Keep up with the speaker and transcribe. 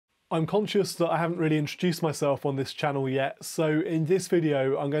I'm conscious that I haven't really introduced myself on this channel yet, so in this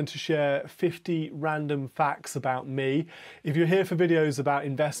video I'm going to share 50 random facts about me. If you're here for videos about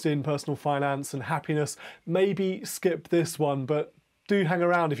investing, personal finance and happiness, maybe skip this one, but do hang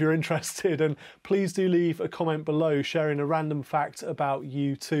around if you're interested, and please do leave a comment below sharing a random fact about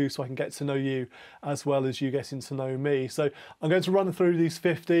you too, so I can get to know you as well as you getting to know me. So I'm going to run through these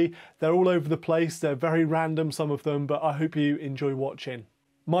 50. They're all over the place, they're very random, some of them, but I hope you enjoy watching.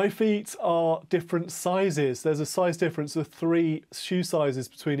 My feet are different sizes. There's a size difference of 3 shoe sizes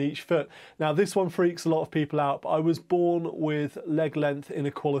between each foot. Now this one freaks a lot of people out, but I was born with leg length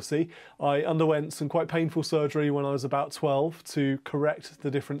inequality. I underwent some quite painful surgery when I was about 12 to correct the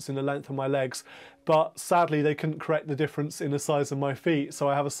difference in the length of my legs, but sadly they couldn't correct the difference in the size of my feet. So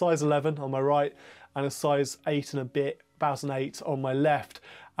I have a size 11 on my right and a size 8 and a bit, about an 8 on my left.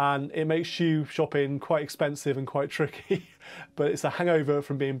 And it makes shoe shopping quite expensive and quite tricky, but it's a hangover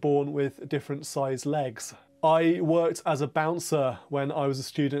from being born with different size legs. I worked as a bouncer when I was a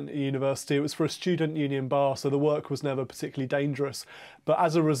student at university. It was for a student union bar, so the work was never particularly dangerous. But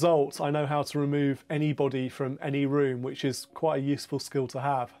as a result, I know how to remove anybody from any room, which is quite a useful skill to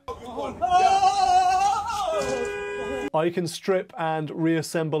have. I can strip and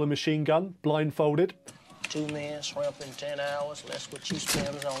reassemble a machine gun blindfolded. 2 men shrimp in 10 hours, less what you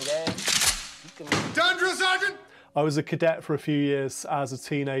spend on gas. Done, drill sergeant! I was a cadet for a few years as a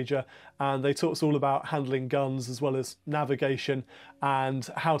teenager, and they taught us all about handling guns as well as navigation and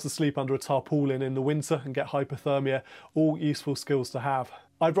how to sleep under a tarpaulin in the winter and get hypothermia, all useful skills to have.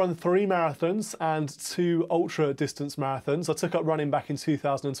 I've run 3 marathons and 2 ultra distance marathons. I took up running back in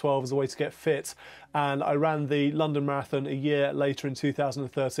 2012 as a way to get fit, and I ran the London Marathon a year later in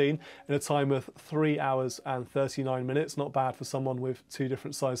 2013 in a time of 3 hours and 39 minutes. Not bad for someone with 2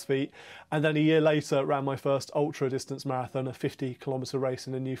 different size feet. And then a year later ran my first ultra distance marathon, a 50-kilometre race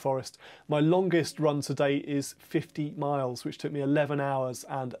in the New Forest. My longest run to date is 50 miles, which took me 11 hours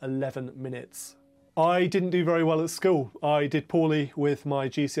and 11 minutes. I didn't do very well at school. I did poorly with my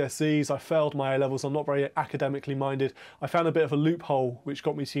GCSEs, I failed my A-levels, I'm not very academically minded. I found a bit of a loophole which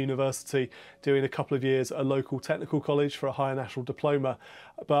got me to university, doing a couple of years at a local technical college for a higher national diploma.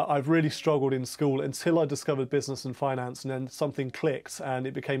 But I've really struggled in school until I discovered business and finance, and then something clicked and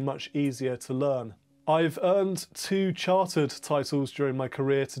it became much easier to learn. I've earned 2 chartered titles during my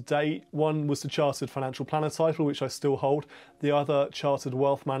career to date. One was the Chartered Financial Planner title, which I still hold. The other, Chartered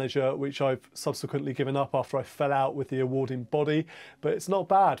Wealth Manager, which I've subsequently given up after I fell out with the awarding body. But it's not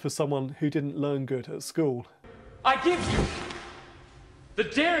bad for someone who didn't learn good at school. I give you the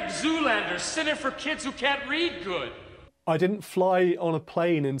Derek Zoolander Center for Kids Who Can't Read Good. I didn't fly on a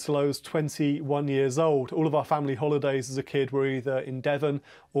plane until I was 21 years old. All of our family holidays as a kid were either in Devon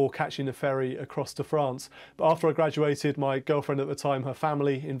or catching a ferry across to France. But after I graduated, my girlfriend at the time, her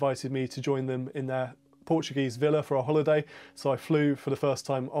family invited me to join them in their Portuguese villa for a holiday. So I flew for the first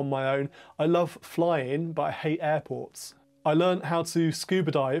time on my own. I love flying, but I hate airports. I learned how to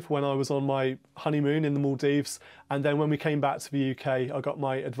scuba dive when I was on my honeymoon in the Maldives, and then when we came back to the UK, I got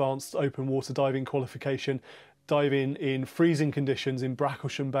my advanced open water diving qualification, diving in freezing conditions in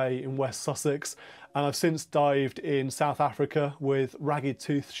Bracklesham Bay in West Sussex, and I've since dived in South Africa with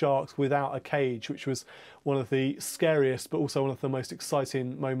ragged-toothed sharks without a cage, which was one of the scariest but also one of the most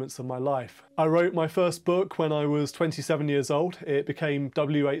exciting moments of my life. I wrote my first book when I was 27 years old. It became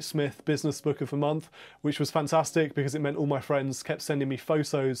W.H. Smith Business Book of the Month, which was fantastic because it meant all my friends kept sending me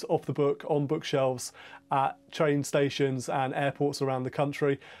photos of the book on bookshelves at train stations and airports around the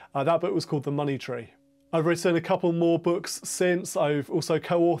country. That book was called The Money Tree. I've written a couple more books since. I've also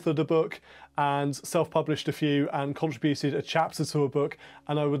co-authored a book and self-published a few and contributed a chapter to a book,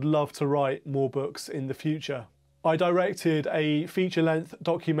 and I would love to write more books in the future. I directed a feature-length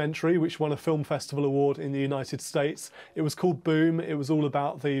documentary which won a film festival award in the United States. It was called Boom. It was all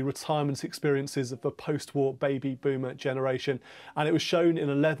about the retirement experiences of the post-war baby boomer generation, and it was shown in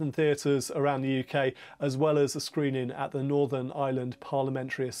 11 theatres around the UK, as well as a screening at the Northern Ireland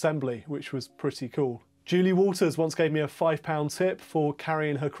Parliamentary Assembly, which was pretty cool. Julie Walters once gave me a £5 tip for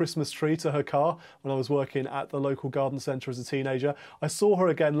carrying her Christmas tree to her car when I was working at the local garden centre as a teenager. I saw her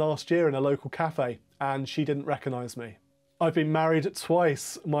again last year in a local cafe and she didn't recognise me. I've been married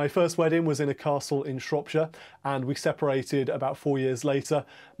twice. My first wedding was in a castle in Shropshire and we separated about 4 years later.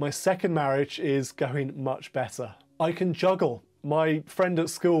 My second marriage is going much better. I can juggle. My friend at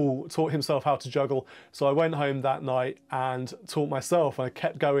school taught himself how to juggle, so I went home that night and taught myself. I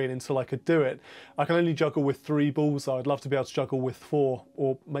kept going until I could do it. I can only juggle with 3 balls, so I'd love to be able to juggle with 4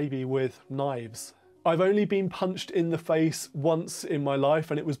 or maybe with knives. I've only been punched in the face once in my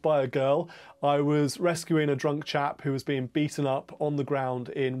life, and it was by a girl. I was rescuing a drunk chap who was being beaten up on the ground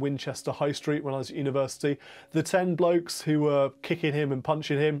in Winchester High Street when I was at university. The 10 blokes who were kicking him and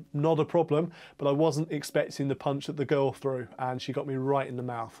punching him, not a problem, but I wasn't expecting the punch that the girl threw, and she got me right in the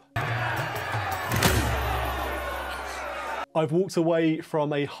mouth. I've walked away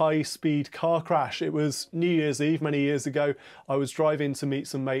from a high-speed car crash. It was New Year's Eve many years ago. I was driving to meet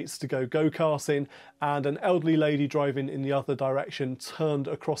some mates to go go-karting, and an elderly lady driving in the other direction turned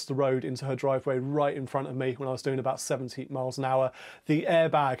across the road into her driveway right in front of me when I was doing about 70 miles an hour. The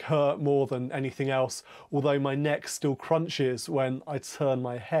airbag hurt more than anything else, although my neck still crunches when I turn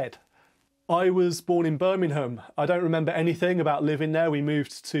my head. I was born in Birmingham. I don't remember anything about living there. We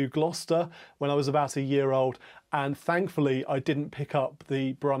moved to Gloucester when I was about a year old, and thankfully I didn't pick up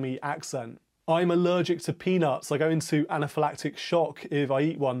the Brummie accent. I'm allergic to peanuts. I go into anaphylactic shock if I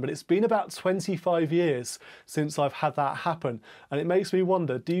eat one, but it's been about 25 years since I've had that happen, and it makes me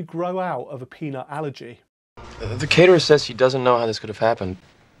wonder, do you grow out of a peanut allergy? The caterer says she doesn't know how this could have happened.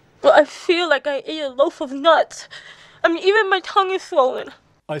 But I feel like I ate a loaf of nuts. I mean, even my tongue is swollen.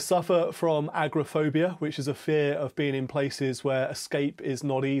 I suffer from agoraphobia, which is a fear of being in places where escape is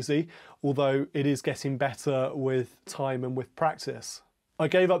not easy, although it is getting better with time and with practice. I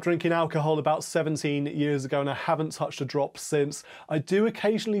gave up drinking alcohol about 17 years ago and I haven't touched a drop since. I do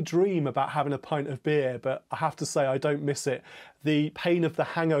occasionally dream about having a pint of beer, but I have to say I don't miss it. The pain of the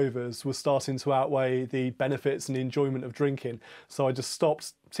hangovers was starting to outweigh the benefits and the enjoyment of drinking, so I just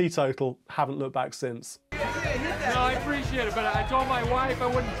stopped teetotal, haven't looked back since. No, I appreciate it, but I told my wife I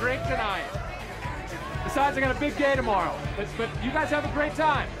wouldn't drink tonight. Besides, I got a big day tomorrow. But you guys have a great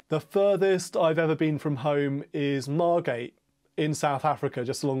time. The furthest I've ever been from home is Margate in South Africa,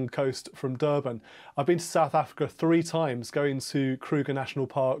 just along the coast from Durban. I've been to South Africa 3 times, going to Kruger National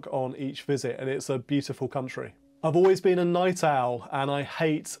Park on each visit, and it's a beautiful country. I've always been a night owl and I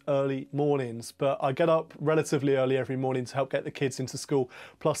hate early mornings, but I get up relatively early every morning to help get the kids into school,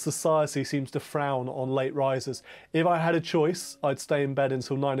 plus society seems to frown on late risers. If I had a choice, I'd stay in bed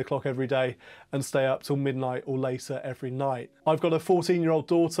until 9 o'clock every day and stay up till midnight or later every night. I've got a 14-year-old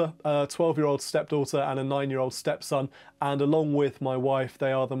daughter, a 12-year-old stepdaughter and a 9-year-old stepson, and along with my wife,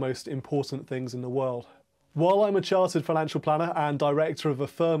 they are the most important things in the world. While I'm a chartered financial planner and director of a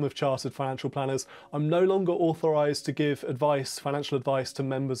firm of chartered financial planners, I'm no longer authorised to give advice, financial advice to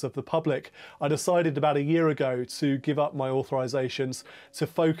members of the public. I decided about a year ago to give up my authorisations to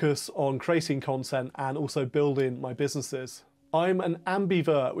focus on creating content and also building my businesses. I'm an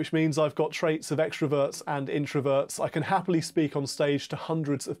ambivert, which means I've got traits of extroverts and introverts. I can happily speak on stage to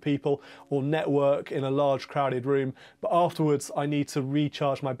hundreds of people or network in a large crowded room, but afterwards I need to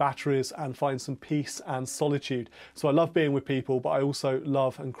recharge my batteries and find some peace and solitude. So I love being with people, but I also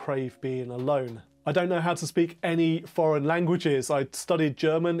love and crave being alone. I don't know how to speak any foreign languages. I studied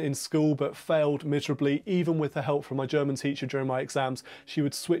German in school but failed miserably. Even with the help from my German teacher during my exams, she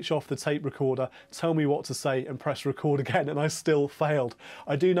would switch off the tape recorder, tell me what to say and press record again, and I still failed.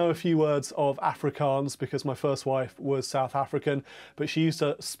 I do know a few words of Afrikaans because my first wife was South African, but she used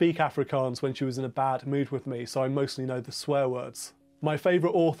to speak Afrikaans when she was in a bad mood with me, so I mostly know the swear words. My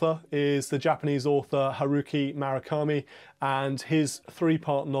favourite author is the Japanese author Haruki Murakami, and his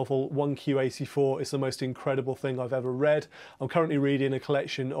 3-part novel 1Q84 is the most incredible thing I've ever read. I'm currently reading a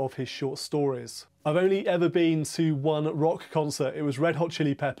collection of his short stories. I've only ever been to one rock concert. It was Red Hot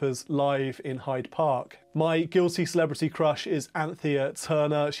Chili Peppers live in Hyde Park. My guilty celebrity crush is Anthea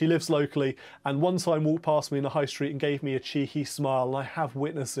Turner. She lives locally and one time walked past me in the high street and gave me a cheeky smile, and I have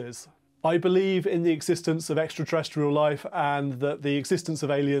witnesses. I believe in the existence of extraterrestrial life and that the existence of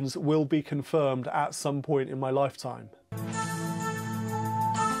aliens will be confirmed at some point in my lifetime.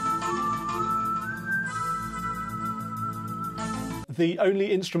 The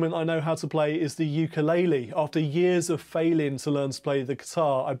only instrument I know how to play is the ukulele. After years of failing to learn to play the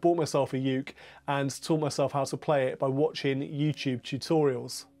guitar, I bought myself a uke and taught myself how to play it by watching YouTube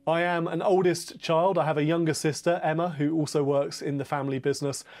tutorials. I am an oldest child. I have a younger sister, Emma, who also works in the family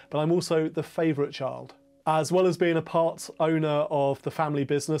business, but I'm also the favourite child. As well as being a part owner of the family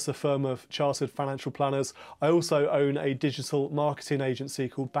business, a firm of chartered financial planners, I also own a digital marketing agency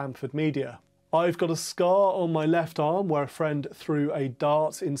called Bamford Media. I've got a scar on my left arm where a friend threw a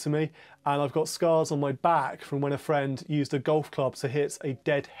dart into me, and I've got scars on my back from when a friend used a golf club to hit a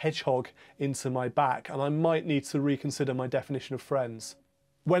dead hedgehog into my back, and I might need to reconsider my definition of friends.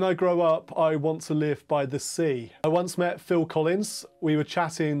 When I grow up, I want to live by the sea. I once met Phil Collins. We were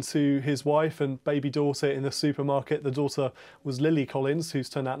chatting to his wife and baby daughter in the supermarket. The daughter was Lily Collins, who's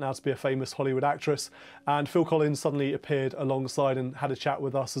turned out now to be a famous Hollywood actress. And Phil Collins suddenly appeared alongside and had a chat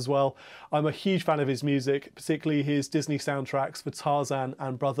with us as well. I'm a huge fan of his music, particularly his Disney soundtracks for Tarzan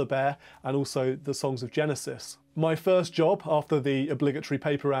and Brother Bear, and also the songs of Genesis. My first job after the obligatory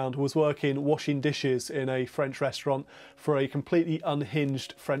paper round was working washing dishes in a French restaurant for a completely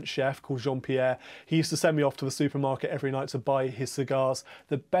unhinged French chef called Jean-Pierre. He used to send me off to the supermarket every night to buy his cigars.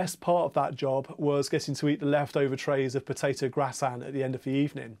 The best part of that job was getting to eat the leftover trays of potato gratin at the end of the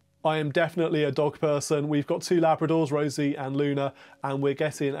evening. I am definitely a dog person. We've got 2 Labradors, Rosie and Luna, and we're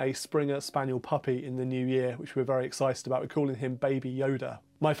getting a Springer Spaniel puppy in the new year, which we're very excited about. We're calling him Baby Yoda.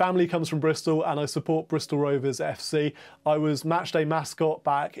 My family comes from Bristol and I support Bristol Rovers FC. I was matchday mascot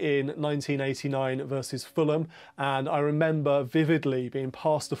back in 1989 versus Fulham, and I remember vividly being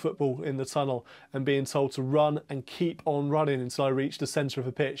passed the football in the tunnel and being told to run and keep on running until I reached the centre of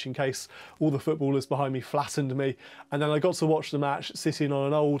the pitch in case all the footballers behind me flattened me. And then I got to watch the match sitting on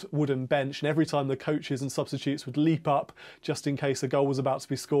an old wooden bench, and every time the coaches and substitutes would leap up just in case a goal was about to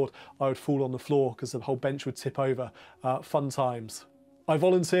be scored, I would fall on the floor because the whole bench would tip over. Fun times. I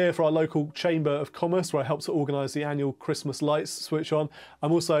volunteer for our local Chamber of Commerce where I help to organise the annual Christmas lights switch on.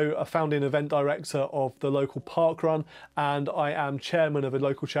 I'm also a founding event director of the local park run, and I am chairman of a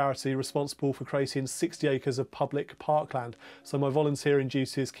local charity responsible for creating 60 acres of public parkland. So my volunteering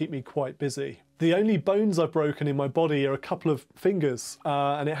duties keep me quite busy. The only bones I've broken in my body are a couple of fingers,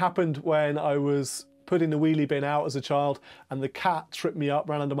 and it happened when I was putting the wheelie bin out as a child, and the cat tripped me up,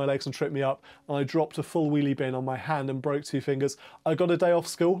 ran under my legs and tripped me up, and I dropped a full wheelie bin on my hand and broke 2 fingers. I got a day off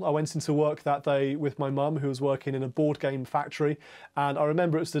school. I went into work that day with my mum, who was working in a board game factory, and I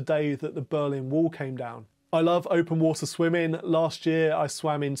remember it was the day that the Berlin Wall came down. I love open water swimming. Last year I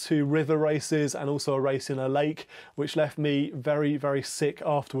swam in 2 river races and also a race in a lake, which left me very, very sick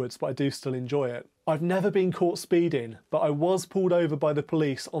afterwards, but I do still enjoy it. I've never been caught speeding, but I was pulled over by the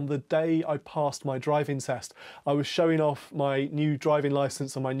police on the day I passed my driving test. I was showing off my new driving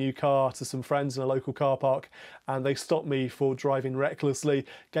licence on my new car to some friends in a local car park, and they stopped me for driving recklessly,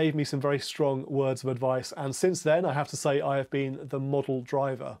 gave me some very strong words of advice, and since then I have to say I have been the model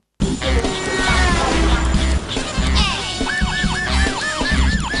driver.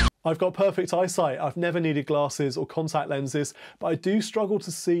 I've got perfect eyesight. I've never needed glasses or contact lenses, but I do struggle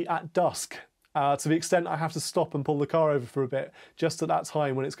to see at dusk. To the extent I have to stop and pull the car over for a bit, just at that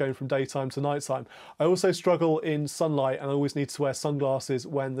time when it's going from daytime to nighttime. I also struggle in sunlight and I always need to wear sunglasses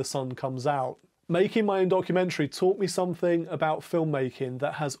when the sun comes out. Making my own documentary taught me something about filmmaking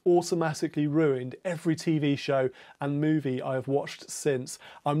that has automatically ruined every TV show and movie I have watched since.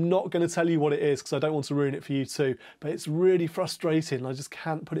 I'm not going to tell you what it is because I don't want to ruin it for you too, but it's really frustrating and I just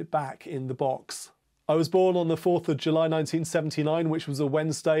can't put it back in the box. I was born on the 4th of July 1979, which was a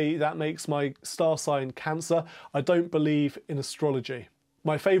Wednesday. That makes my star sign Cancer. I don't believe in astrology.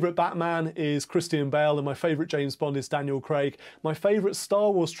 My favourite Batman is Christian Bale and my favourite James Bond is Daniel Craig. My favourite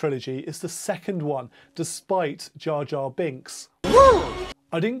Star Wars trilogy is the second one, despite Jar Jar Binks.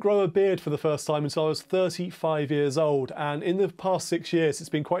 I didn't grow a beard for the first time until I was 35 years old, and in the past 6 years it's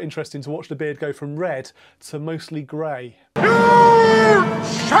been quite interesting to watch the beard go from red to mostly grey. You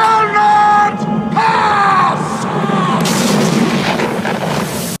shall not pass!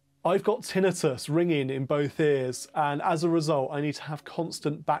 I've got tinnitus ringing in both ears, and as a result I need to have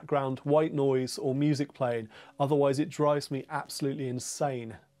constant background white noise or music playing, otherwise it drives me absolutely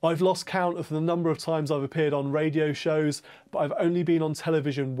insane. I've lost count of the number of times I've appeared on radio shows, but I've only been on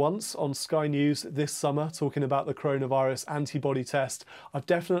television once on Sky News this summer talking about the coronavirus antibody test. I've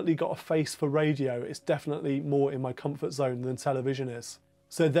definitely got a face for radio. It's definitely more in my comfort zone than television is.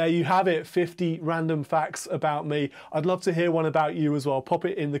 So there you have it, 50 random facts about me. I'd love to hear one about you as well. Pop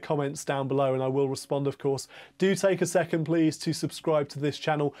it in the comments down below and I will respond, of course. Do take a second, please, to subscribe to this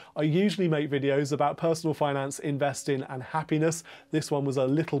channel. I usually make videos about personal finance, investing and happiness. This one was a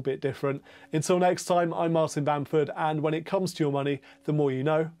little bit different. Until next time, I'm Martin Bamford, and when it comes to your money, the more you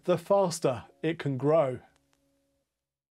know, the faster it can grow.